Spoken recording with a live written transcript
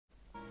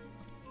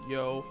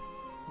Yo,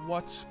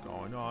 what's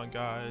going on,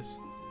 guys?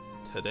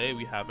 Today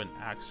we have an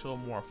actual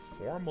more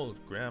formal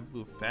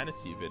Granblue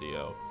fantasy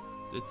video.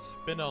 It's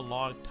been a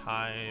long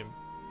time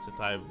since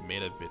I've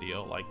made a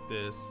video like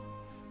this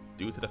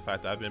due to the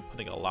fact that I've been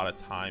putting a lot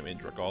of time in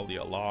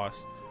Dragalia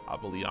Lost. I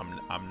believe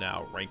I'm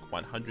now ranked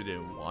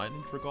 101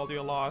 in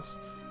Dragalia Lost,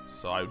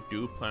 so I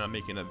do plan on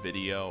making a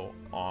video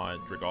on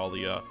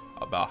Dragalia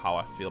about how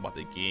I feel about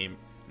the game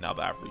now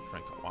that I've reached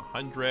rank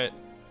 100.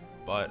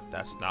 But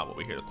that's not what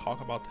we're here to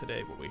talk about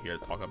today. What we're here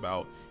to talk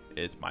about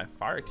is my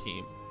fire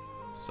team.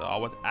 So I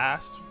was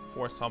asked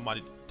for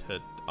somebody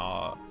to,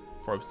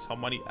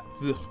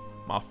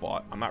 my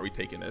fault, I'm not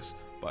retaking this,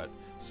 but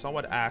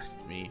someone asked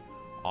me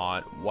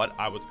on what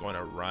I was going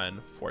to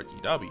run for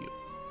GW.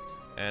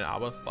 And I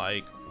was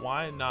like,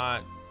 why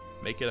not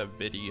make it a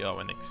video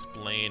and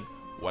explain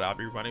what I'll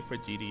be running for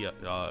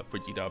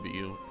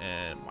GW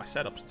and my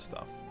setups and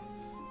stuff.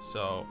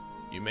 So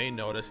you may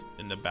notice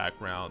in the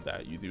background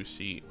that you do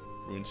see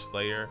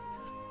Runeslayer.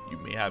 You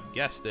may have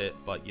guessed it,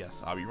 but yes,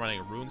 I'll be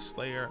running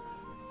Runeslayer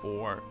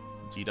for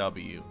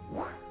GW.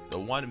 The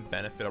one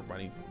benefit of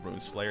running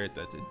Runeslayer is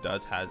that it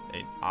does have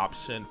an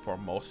option for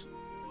most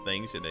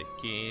things in the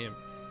game,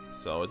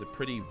 so it's a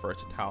pretty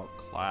versatile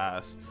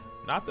class.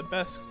 Not the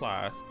best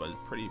class, but it's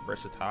pretty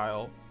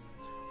versatile.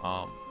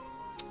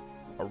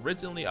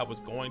 Originally I was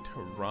going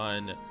to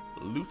run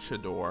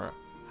Luchador,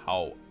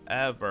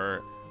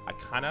 however I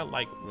kind of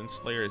like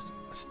Runeslayer's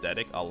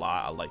aesthetic a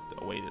lot. I like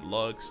the way it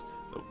looks.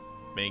 The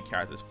main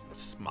character's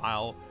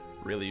smile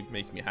really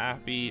makes me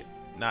happy.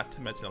 Not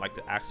to mention I like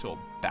the actual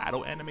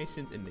battle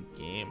animations in the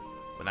game.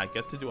 When I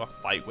get to do a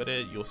fight with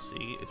it, you'll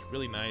see it's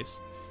really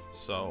nice.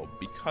 So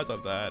because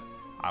of that,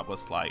 I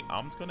was like,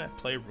 I'm just gonna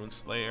play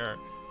Runeslayer,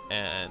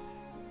 and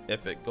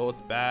if it goes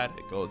bad,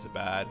 it goes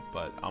bad.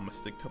 But I'm gonna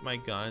stick to my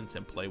guns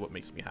and play what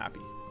makes me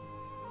happy.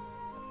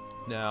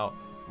 Now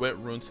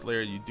with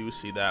Runeslayer, you do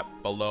see that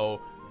below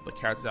the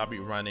characters I'll be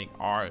running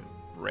are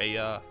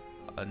Greya,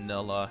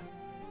 Anilla,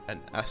 and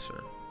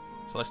Esser.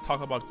 So let's talk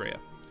about Greya.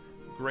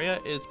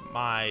 Greya is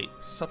my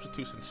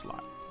substitution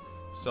slot.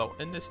 So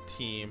in this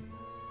team,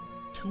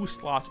 2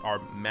 slots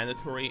are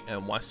mandatory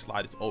and 1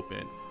 slot is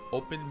open.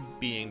 Open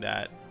being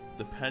that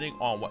depending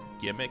on what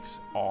gimmicks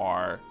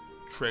or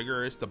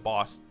triggers the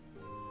boss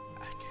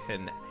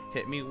can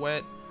hit me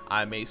with,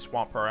 I may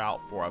swap her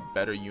out for a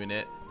better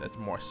unit that's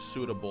more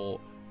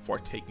suitable for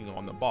taking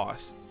on the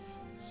boss.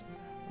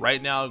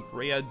 Right now,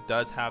 Greya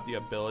does have the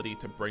ability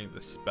to bring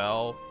the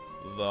spell,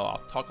 though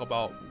I'll talk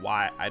about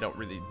why I don't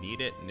really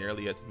need it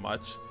nearly as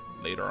much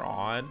later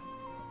on,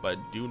 but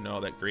do know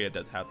that Greya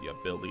does have the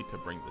ability to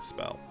bring the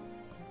spell.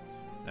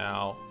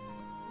 Now,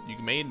 you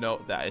may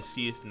note that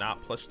she is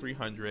not plus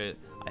 300.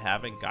 I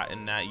haven't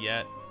gotten that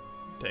yet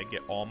to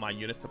get all my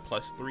units to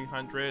plus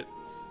 300,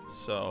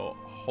 so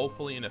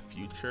hopefully in the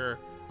future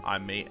I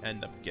may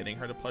end up getting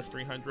her to plus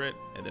 300,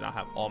 and then I'll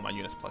have all my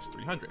units plus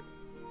 300.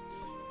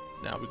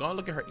 Now we're going to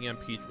look at her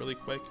EMPs really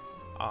quick.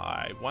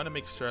 I want to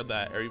make sure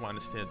that everyone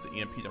understands the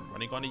EMPs I'm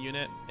running on the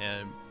unit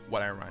and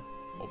what I run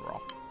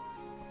overall.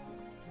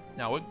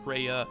 Now with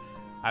Greya,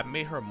 I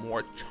made her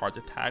more charge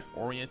attack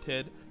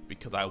oriented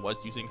because I was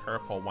using her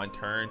for 1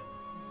 turn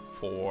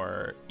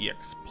for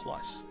EX+.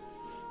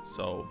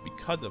 So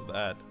because of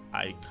that,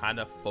 I kind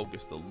of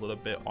focused a little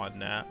bit on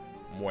that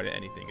more than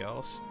anything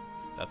else.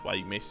 That's why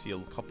you may see a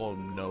couple of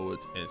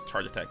nodes in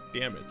charge attack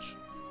damage.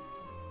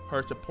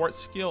 Her support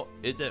skill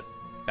isn't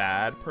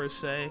bad per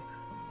se,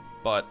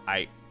 but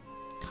I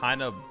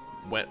kind of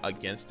went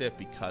against it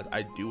because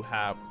I do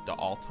have the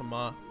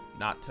Ultima,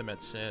 not to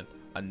mention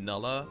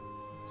Anilla,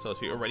 so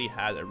she already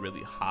has a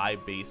really high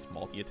base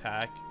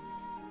multi-attack,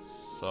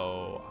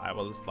 so I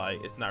was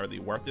like, it's not really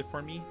worth it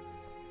for me.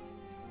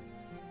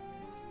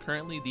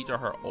 Currently these are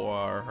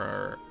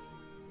her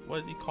what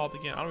is he called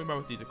again? I don't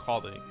remember what these are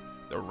called,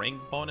 the ring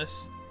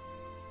bonus,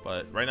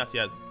 but right now she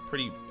has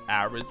pretty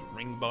average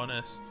ring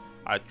bonus.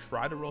 I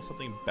tried to roll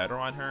something better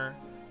on her,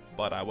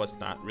 but I was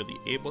not really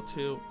able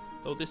to,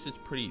 though this is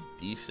pretty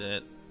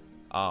decent.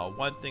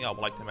 One thing I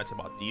would like to mention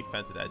about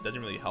defense is that it doesn't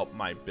really help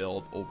my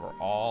build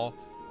overall,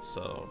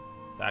 so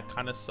that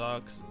kind of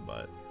sucks,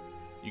 but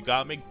you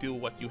gotta make do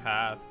with what you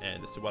have,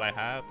 and this is what I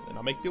have, and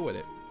I'll make do with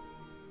it.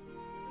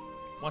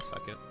 1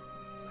 second.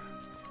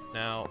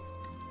 Now,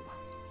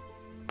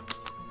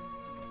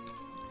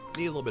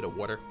 need a little bit of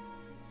water.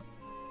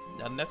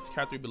 Now the next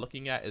character we'll be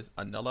looking at is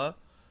Anilla.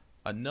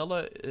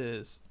 Anilla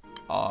is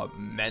a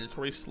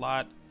mandatory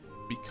slot.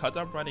 Because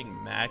I'm running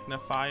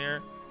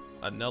Magnifier,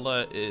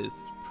 Anilla is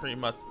pretty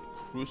much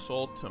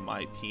crucial to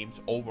my team's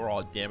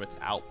overall damage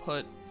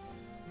output,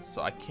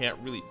 so I can't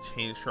really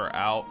change her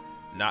out.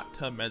 Not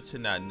to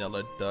mention that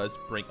Anilla does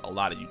bring a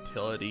lot of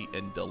utility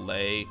and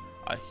delay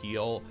a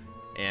heal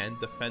and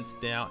defense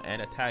down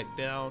and attack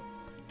down.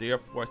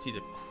 Therefore, she's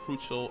a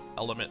crucial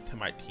element to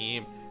my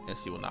team, and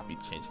she will not be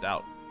changed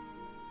out.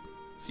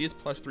 She is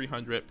plus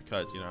 300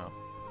 because, you know,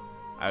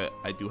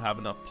 I do have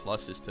enough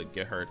pluses to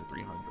get her to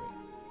 300.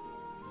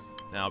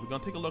 Now we're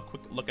gonna take a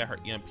quick look at her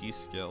EMP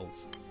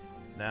skills.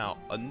 Now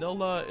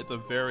Anilla is a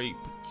very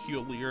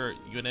peculiar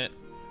unit.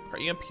 her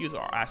EMPs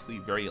are actually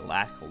very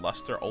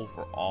lackluster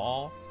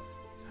overall.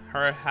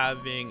 Her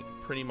having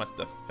pretty much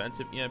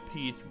defensive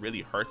EMPs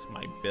really hurts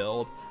my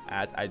build,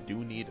 as I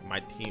do need my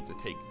team to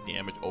take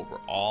damage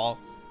overall,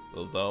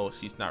 although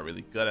she's not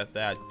really good at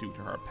that due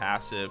to her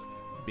passive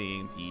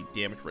being the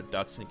damage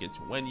reduction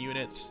against wind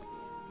units,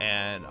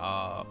 and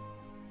her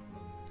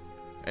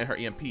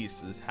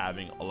EMPs is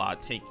having a lot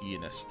of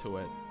tankiness to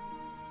it.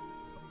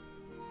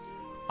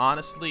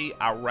 Honestly,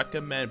 I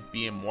recommend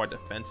being more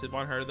defensive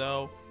on her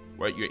though,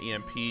 where your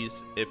EMPs,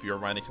 if you're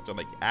running something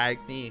like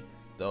Agni,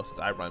 though since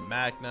I run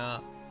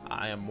Magna,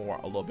 I am more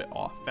a little bit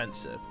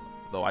offensive,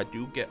 though I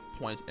do get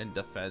points in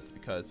defense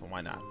because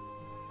why not.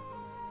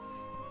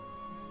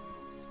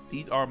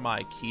 These are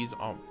my keys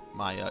on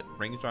my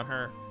range on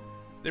her.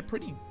 They're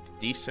pretty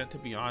decent, to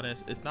be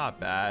honest. It's not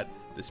bad.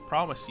 This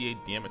problem with CA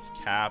damage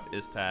cap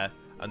is that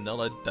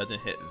Anila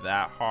doesn't hit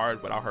that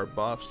hard without her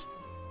buffs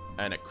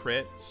and a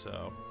crit,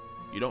 so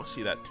you don't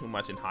see that too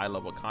much in high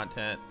level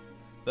content,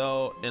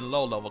 though in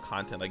low level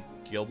content like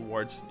Guild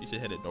Wars, you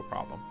should hit it no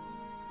problem.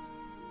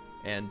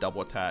 And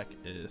double attack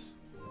is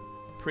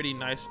pretty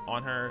nice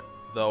on her,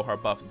 though her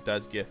buff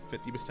does give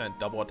 50%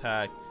 double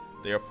attack,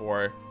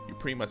 therefore you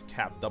pretty much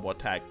cap double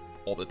attack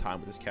all the time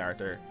with this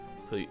character,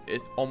 so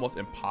it's almost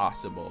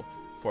impossible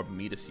for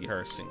me to see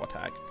her single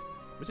attack,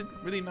 which is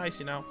really nice,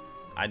 you know.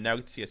 I never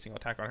get to see a single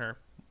attack on her.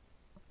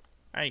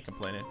 I ain't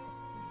complaining.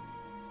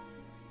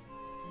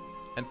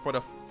 And for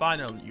the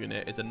final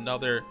unit, it's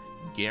another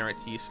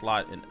guarantee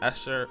slot in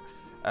Escher.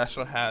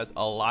 Escher has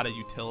a lot of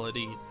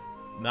utility.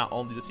 Not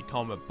only does she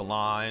come with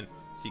blind,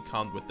 she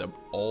comes with the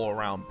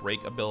all-around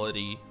break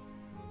ability,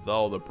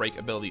 though the break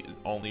ability is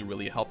only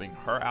really helping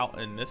her out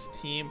in this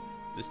team.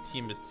 This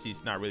team,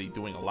 she's not really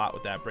doing a lot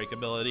with that break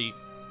ability,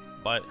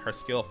 but her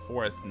skill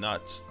 4 is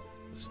nuts.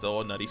 It's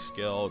still a nutty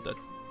skill that's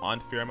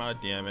unfair amount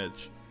of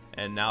damage,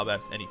 and now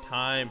that's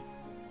anytime,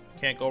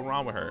 can't go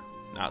wrong with her.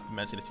 Not to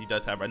mention that she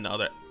does have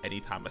another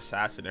anytime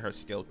assassin in her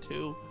skill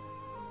 2.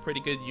 Pretty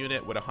good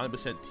unit with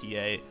 100%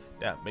 TA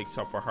that makes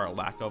up for her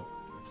lack of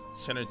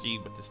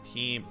synergy with this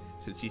team,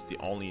 since she's the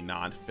only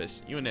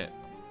non-fish unit.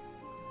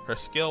 Her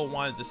skill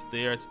 1 is just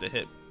there to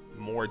hit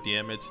more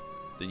damage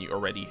than you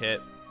already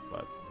hit,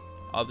 but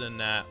other than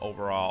that,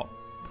 overall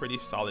pretty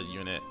solid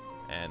unit,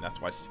 and that's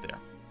why she's there.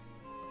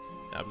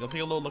 Now we're gonna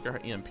take a little look at her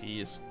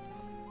EMPs.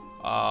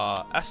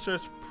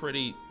 Escher's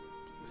pretty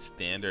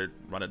standard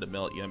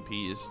run-of-the-mill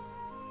EMPs.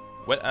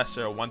 With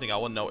Escher, one thing I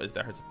will note is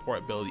that her support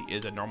ability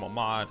is a normal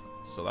mod,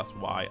 so that's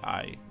why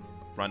I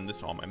run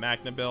this on my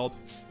Magna build.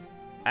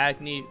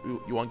 Agni,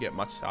 you won't get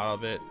much out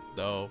of it,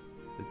 though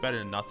it's better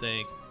than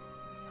nothing.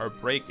 Her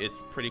break is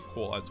pretty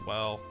cool as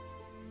well.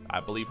 I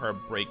believe her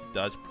break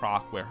does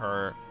proc with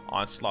her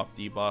onslaught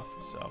debuff,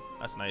 so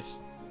that's nice.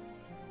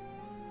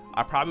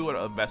 I probably would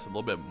have invested a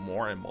little bit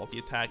more in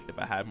multi-attack if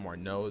I had more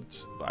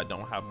nodes, but I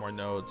don't have more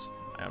nodes.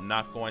 I am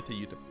not going to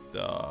use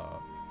the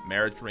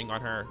marriage ring on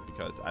her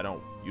because I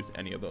don't use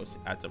any of those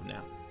as of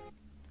now.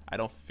 I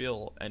don't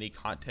feel any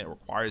content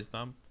requires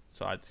them,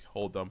 so I just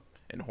hold them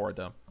and hoard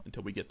them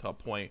until we get to a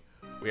point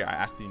where I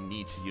actually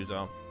need to use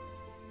them.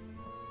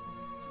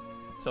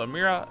 So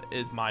Mira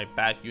is my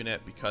back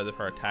unit because of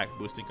her attack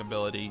boosting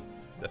ability.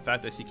 The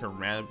fact that she can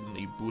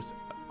randomly boost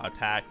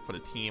attack for the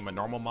team, a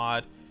normal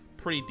mod,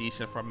 pretty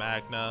decent for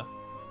Magna.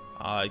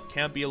 It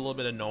can be a little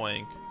bit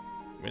annoying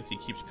when she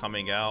keeps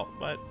coming out,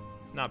 but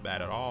not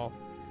bad at all.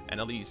 And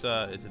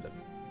Elisa is in the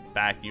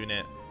back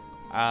unit.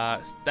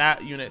 That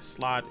unit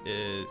slot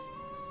is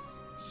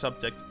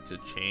subject to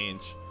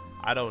change.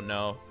 I don't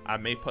know. I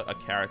may put a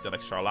character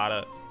like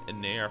Charlotta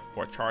in there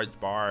for charge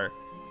bar,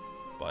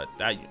 but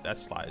that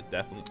slot is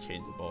definitely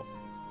changeable.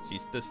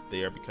 She's just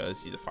there because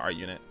she's a fire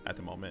unit at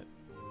the moment.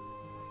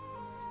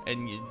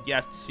 And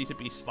yes, she should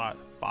be slot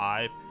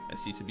 5 and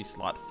she should be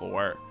slot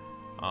 4.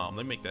 Let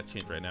me make that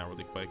change right now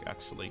really quick,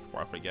 actually,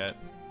 before I forget.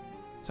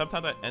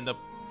 Sometimes I end up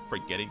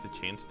forgetting to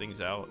change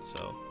things out,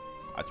 so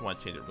I just want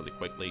to change it really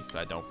quickly so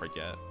I don't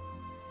forget.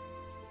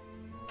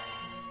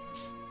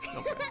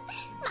 Okay.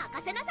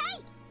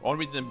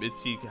 Only reason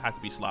she has to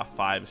be slot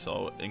 5,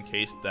 so in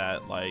case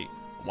that like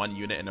one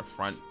unit in the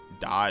front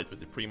dies, which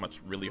is pretty much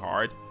really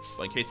hard,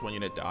 but in case one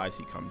unit dies,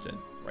 he comes in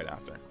right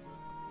after.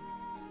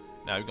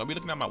 Now you're gonna be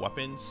looking at my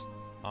weapons.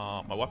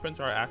 My weapons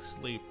are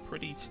actually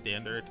pretty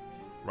standard,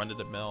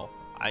 run-of-the-mill.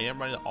 I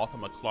am running the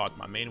Ultima Claw,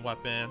 my main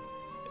weapon.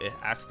 It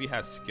actually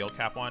has skill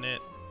cap on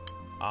it.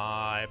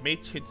 I may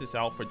change this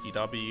out for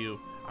GW.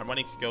 I'm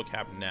running skill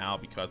cap now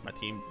because my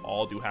team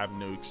all do have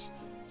nukes,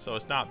 so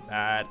it's not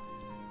bad.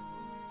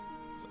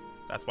 So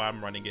that's why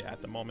I'm running it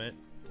at the moment.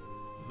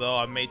 Though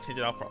I may change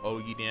it out for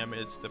OG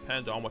damage,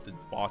 depends on what the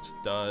boss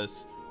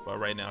does. But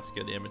right now,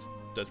 skill damage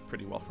does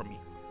pretty well for me.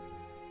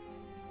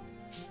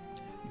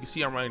 You can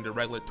see I'm running the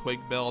regular Twig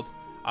build.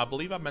 I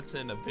believe I mentioned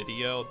in the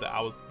video that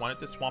I wanted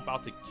to swap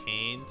out to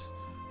Canes,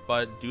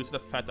 but due to the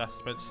fact that I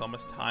spent so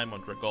much time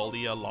on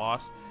Dragolia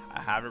Lost, I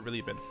haven't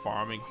really been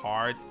farming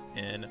hard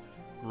in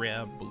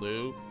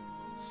Granblue.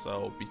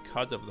 So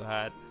because of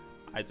that,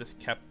 I just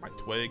kept my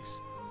Twigs.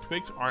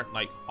 Twigs aren't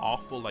like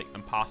awful, like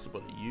impossible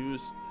to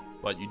use,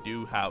 but you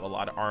do have a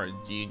lot of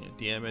RNG in your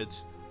damage.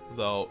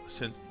 Though,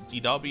 since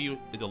GW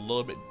is a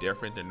little bit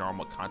different than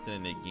normal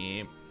content in the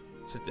game,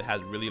 since it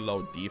has really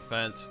low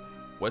defense,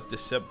 with the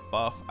SIP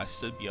buff, I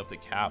should be able to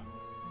cap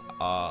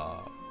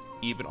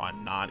even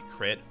on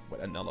non-crit with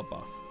Anilla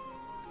buff.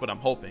 But I'm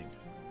hoping.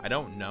 I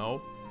don't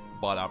know,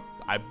 but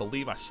I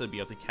believe I should be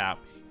able to cap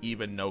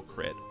even no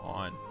crit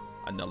on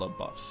Anilla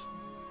buffs.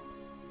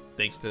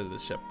 Thanks to the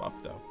SIP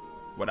buff though.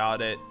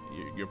 Without it,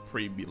 you're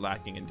pretty be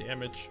lacking in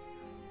damage.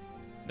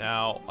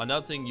 Now,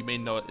 another thing you may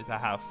note is I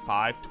have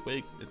 5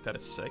 twigs instead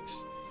of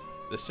 6.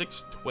 The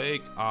 6th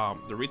twig,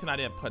 the reason I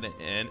didn't put it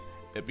in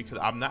is because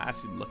I'm not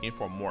actually looking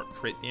for more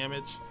crit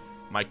damage.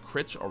 My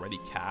crits already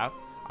cap.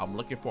 I'm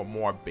looking for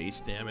more base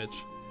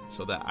damage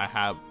so that I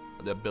have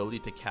the ability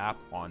to cap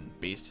on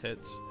base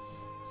hits.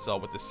 So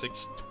with the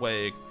 6th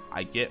twig,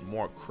 I get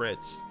more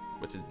crits,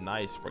 which is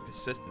nice for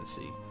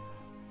consistency.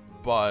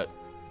 But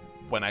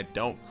when I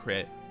don't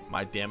crit,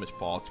 my damage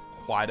falls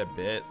quite a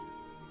bit.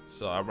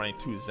 So I'm running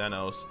 2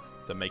 Zenos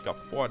to make up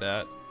for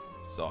that.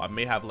 So I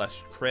may have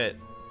less crit,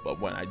 but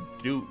when I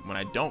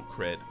don't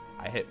crit,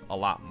 I hit a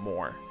lot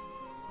more.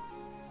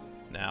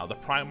 Now the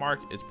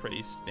Primarch is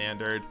pretty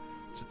standard.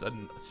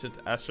 Since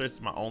Esther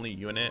is my only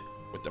unit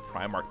with the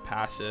Primarch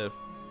passive,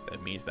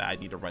 that means that I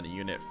need to run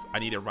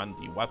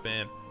the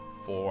weapon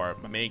for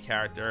my main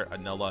character,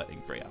 Anilla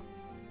and Greya.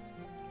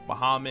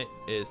 Bahamut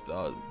is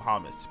the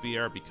Bahamut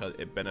Spear because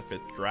it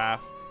benefits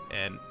draft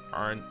and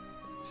earn.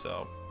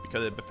 So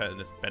because it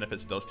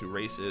benefits those 2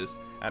 races,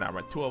 and I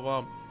run 2 of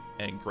them,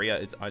 and Greya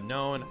is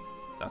unknown,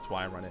 that's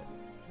why I run it.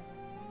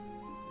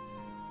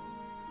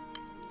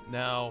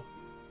 Now,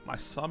 my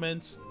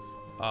summons,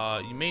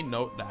 you may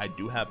note that I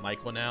do have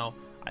Michael now.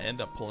 I end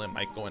up pulling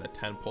Michael in a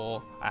 10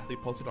 pull. I actually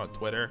posted on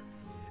Twitter.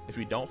 If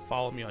you don't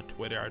follow me on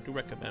Twitter, I do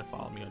recommend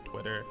following me on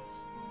Twitter.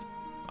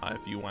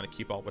 If you want to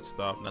keep up with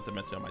stuff, not to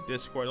mention my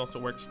Discord also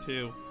works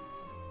too.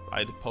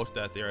 I did post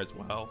that there as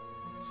well,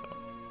 so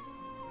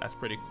that's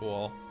pretty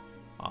cool.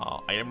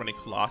 I am running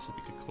Colossus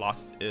because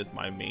Colossus is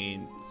my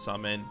main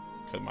summon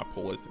because my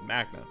pull is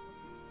Magna.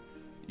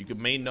 You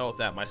may note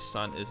that my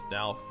son is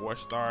now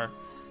 4-star.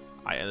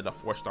 I ended up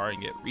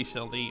 4-starring it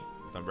recently,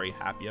 which I'm very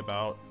happy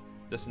about.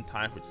 Just in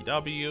time for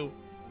GW.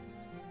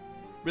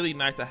 Really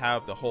nice to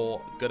have the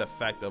whole good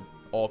effect of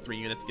all 3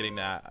 units getting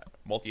that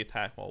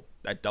multi-attack, well,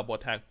 that double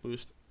attack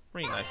boost.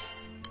 Pretty nice.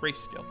 Great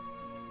skill.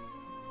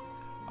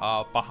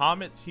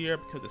 Bahamut's here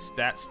because of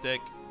stat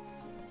stick.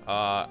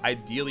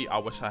 Ideally, I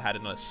wish I had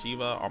another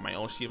Shiva, or my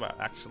own Shiva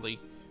actually,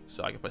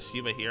 so I can put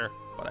Shiva here,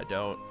 but I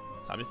don't.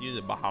 So I'm just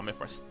using Bahamut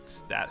for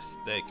stat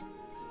stick.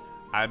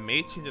 I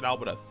may change it out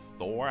with a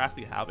Thor. I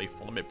actually have a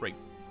full limit break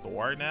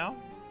Thor now.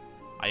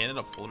 I ended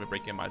up full limit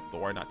breaking my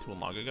Thor not too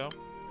long ago.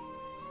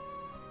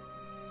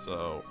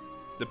 So,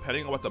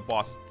 depending on what the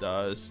boss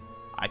does,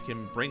 I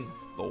can bring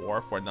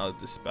Thor for another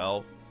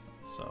dispel.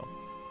 So,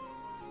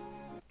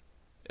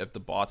 if the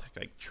boss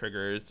like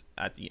triggers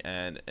at the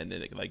end and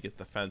then it like gets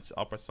defense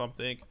up or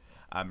something,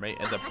 I may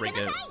end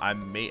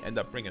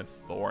up bringing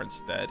Thor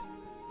instead.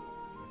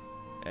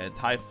 And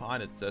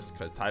Typhon is just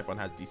because Typhon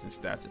has decent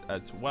stats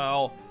as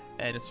well,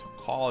 and it's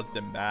called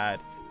the mad.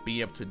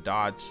 Being able to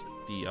dodge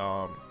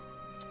the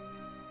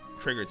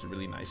triggers is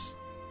really nice.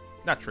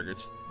 Not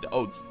triggers, the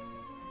Ogi.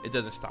 It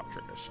doesn't stop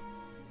triggers.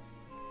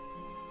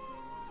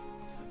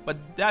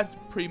 But that's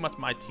pretty much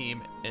my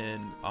team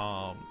in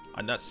a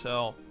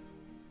nutshell.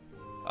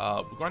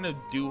 We're going to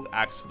do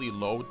actually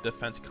low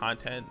defense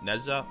content.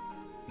 Neja,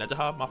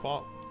 my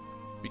fault.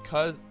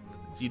 Because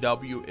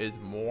GW is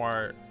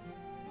more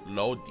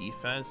low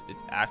defense, it's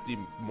actually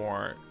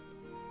more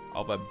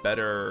of a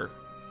better,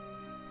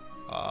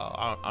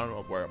 I don't know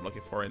what word I'm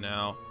looking for right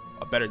now.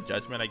 A better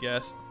judgment, I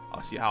guess.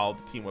 I'll see how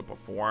the team would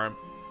perform.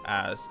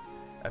 As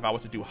if I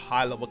was to do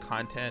high level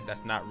content,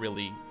 that's not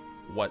really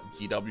what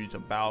GW is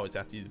about. It's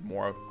actually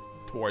more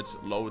towards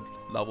low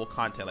level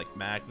content like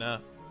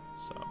Magna.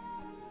 So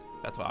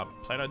that's what I'm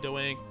planning on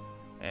doing,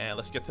 and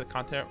let's get to the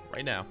content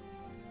right now.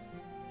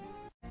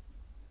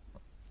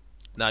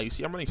 Now you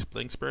see I'm running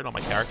Splitting Spirit on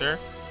my character.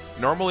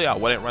 Normally I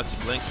wouldn't run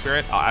Splitting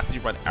Spirit, I'll actually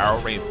run Arrow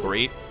Rain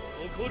 3,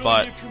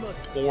 but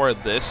for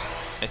this,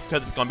 and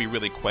because it's going to be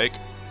really quick,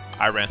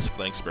 I ran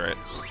Splitting Spirit.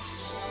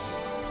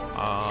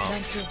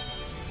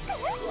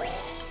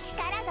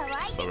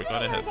 So we're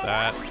going to hit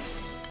that,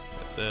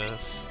 hit this.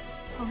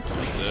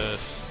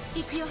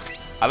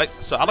 I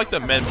like the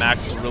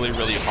min-max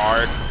really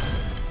hard.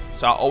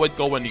 So I always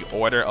go in the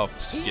order of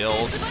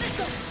skills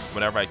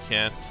whenever I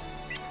can.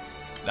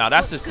 Now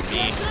that's just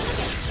me.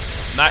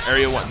 Not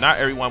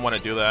everyone want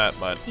to do that,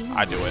 but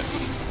I do it.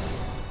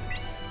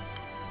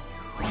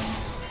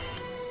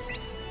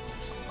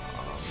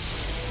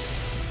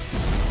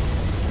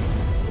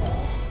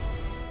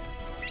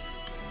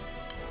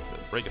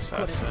 Break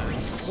assassin.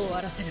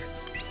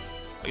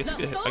 I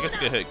guess you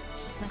could hit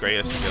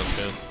Greya's skill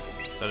too.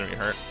 Doesn't really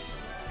hurt.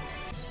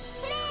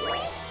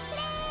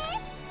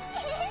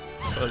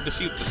 So you can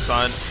see the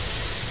sun.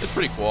 It's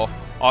pretty cool.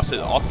 Also,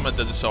 the ultimate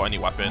doesn't show any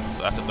weapon,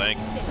 so that's the thing.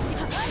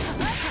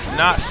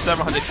 Not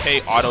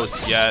 700k autos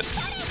yet.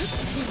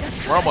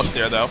 We're almost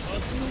there though.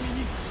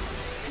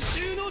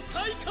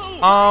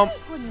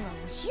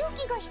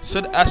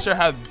 Should Esther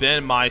have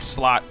been my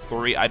slot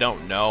 3? I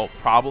don't know.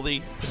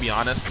 Probably, to be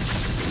honest.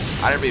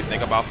 I didn't really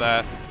think about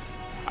that.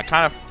 I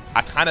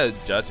kind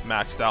of just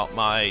maxed out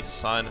my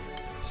Sun,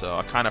 so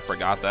I kind of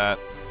forgot that.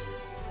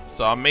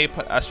 So I may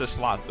put Esther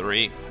slot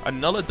 3.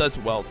 Anilla does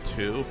well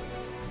too,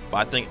 but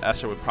I think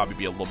Esther would probably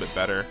be a little bit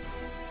better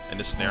in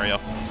this scenario.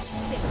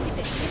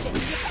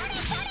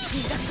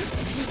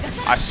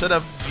 I should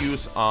have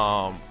used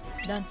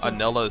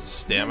Anilla's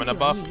stamina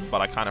buff,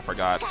 but I kind of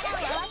forgot.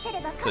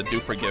 So do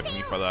forgive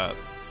me for that.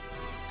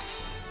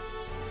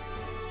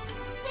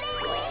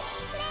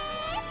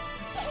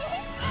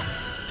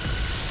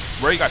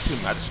 Ray got 2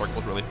 magic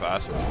circles really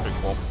fast. It was pretty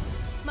cool.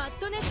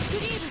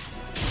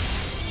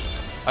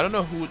 I don't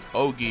know who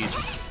Ogi's.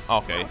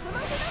 Okay.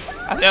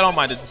 I don't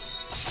mind it.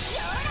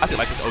 I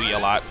like this Ogi a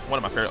lot. One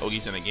of my favorite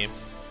Ogis in the game.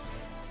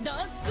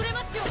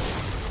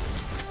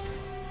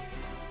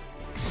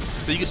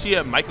 So you can see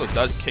that Michael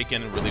does kick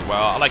in really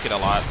well. I like it a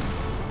lot.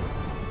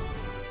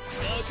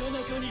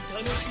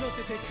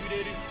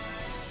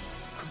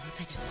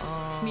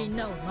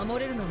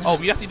 Oh,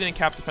 we actually didn't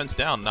cap defense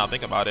down. Now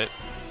think about it,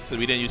 because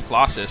we didn't use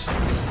Colossus.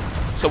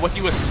 So what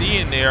you were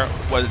seeing there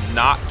was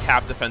not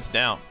cap defense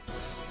down.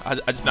 I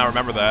just now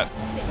remember that.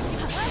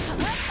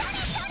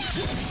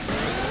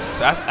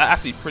 That's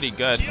actually pretty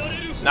good.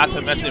 Not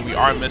to mention we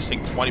are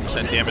missing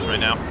 20% damage right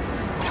now.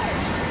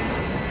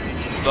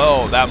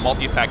 So that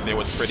multi-attack there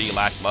was pretty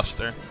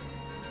lackluster.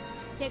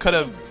 That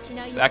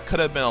could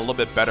have been a little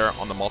bit better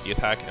on the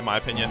multi-attack, in my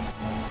opinion.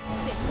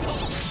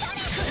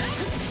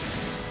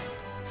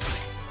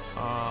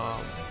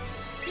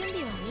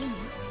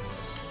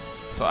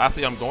 So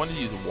actually, I'm going to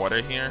use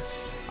water here.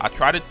 I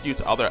try to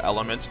use other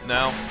elements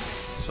now,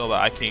 so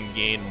that I can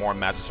gain more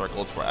match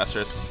circles for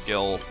Esther's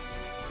skill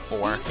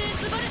 4,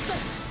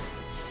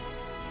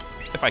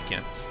 if I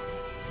can.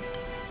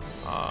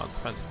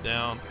 Defense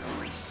down.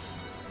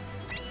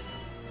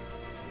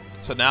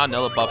 So now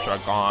Anilla buffs are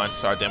gone,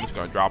 so our damage is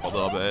going to drop a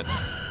little bit.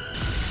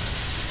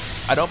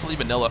 I don't believe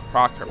Anilla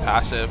procced her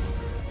passive,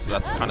 so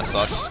that kind of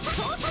sucks.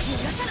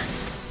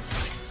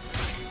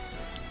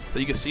 So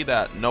you can see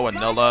that no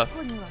Anilla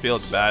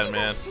feels bad,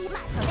 man.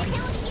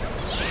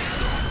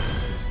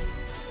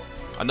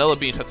 Anilla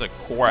being such a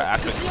core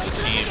aspect of the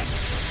team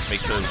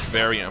makes her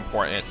very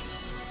important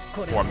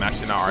for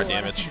maxing out our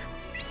damage.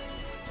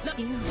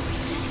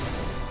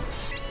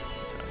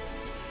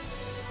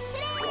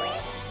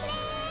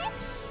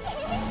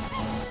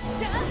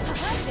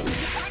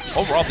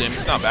 Overall damage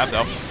is not bad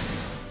though.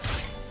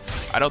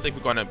 I don't think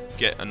we're going to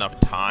get enough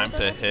time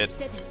to hit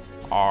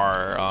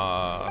our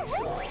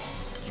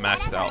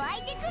maxed out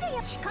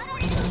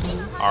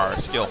our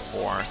skill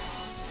 4.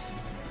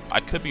 I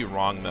could be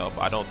wrong though,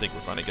 but I don't think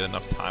we're going to get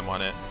enough time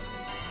on it.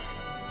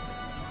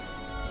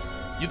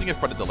 You think it's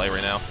for the delay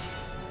right now?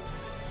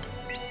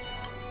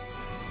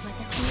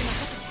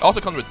 It also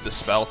comes with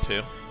Dispel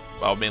too,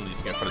 but I'll mainly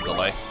using it for the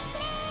delay.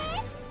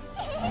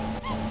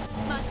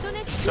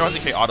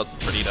 70k auto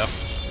pretty though.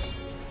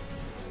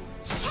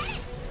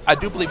 I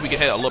do believe we can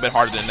hit a little bit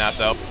harder than that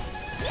though.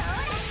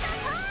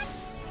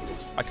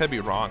 I could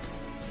be wrong,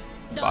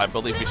 but I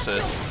believe we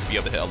should be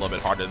able to hit a little bit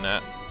harder than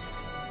that.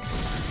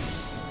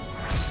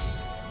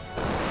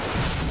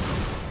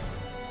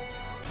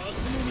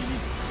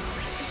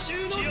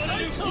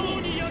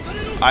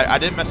 I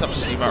did mess up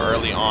Shiva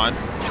early on,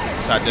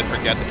 so I did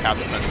forget to cap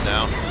defense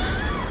down.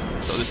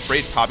 So this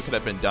braid probably could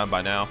have been done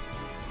by now.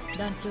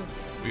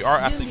 We are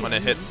actually going to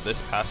hit this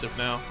passive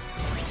now,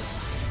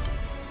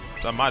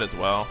 so I might as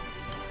well.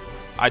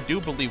 I do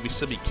believe we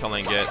should be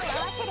killing it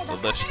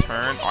this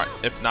turn, or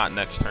if not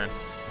next turn.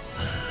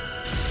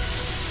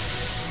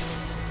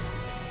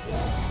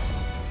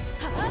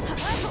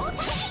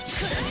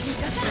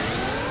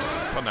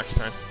 Till next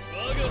turn.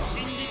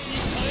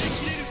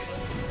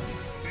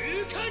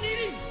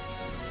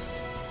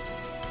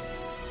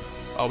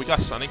 Oh, we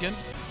got Sun again?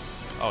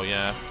 Oh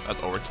yeah, that's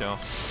overkill.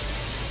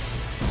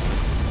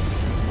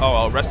 Oh,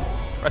 well, rest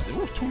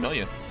ooh, 2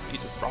 million.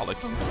 Jesus, frolic.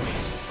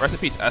 Rest in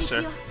peace,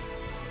 Esther.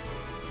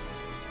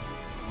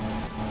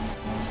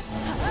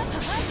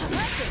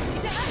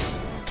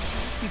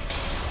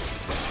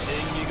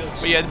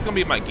 But yeah, this is gonna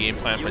be my game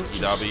plan for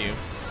GW,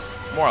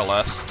 more or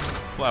less.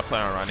 What I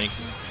plan on running.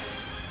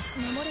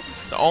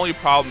 The only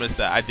problem is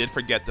that I did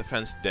forget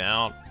defense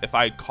down. If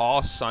I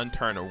call Sun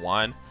turn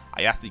 1,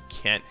 I actually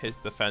can't hit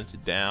defense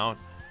down.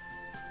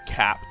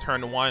 Cap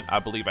turn 1, I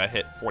believe I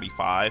hit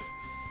 45.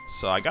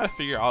 So I gotta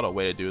figure out a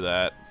way to do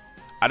that.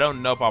 I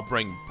don't know if I'll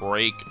bring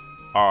break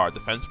or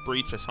defense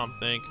breach or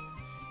something.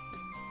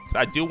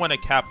 I do want to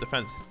cap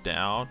defense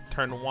down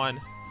turn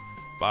 1,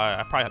 but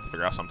I probably have to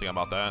figure out something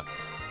about that.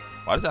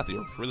 Well, this is actually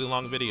a really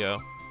long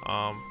video.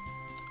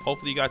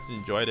 Hopefully you guys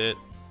enjoyed it.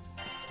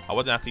 I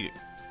wasn't actually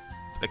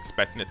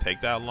expecting it to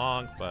take that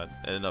long, but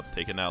it ended up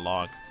taking that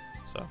long.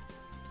 So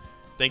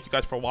thank you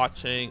guys for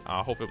watching.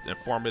 I hope it was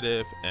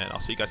informative, and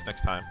I'll see you guys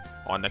next time.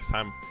 Next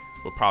time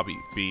will probably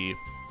be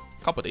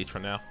a couple days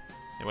from now.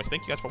 Anyways,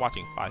 thank you guys for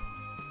watching. Bye.